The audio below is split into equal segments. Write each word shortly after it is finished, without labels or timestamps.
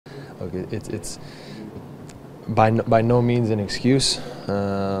look, it's by no means an excuse.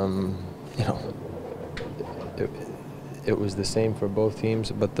 You know, it was the same for both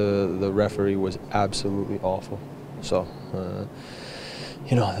teams, but the referee was absolutely awful. So,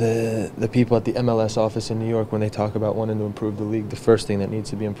 you know, the people at the MLS office in New York, when they talk about wanting to improve the league, the first thing that needs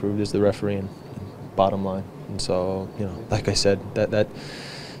to be improved is the refereeing, bottom line. And so, you know, like I said, that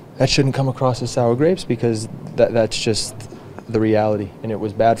shouldn't come across as sour grapes, because that's just the reality, and it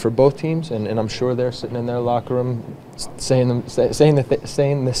was bad for both teams, and I'm sure they're sitting in their locker room saying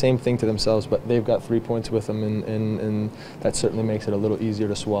the same thing to themselves, but they've got 3 points with them, and that certainly makes it a little easier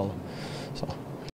to swallow. So.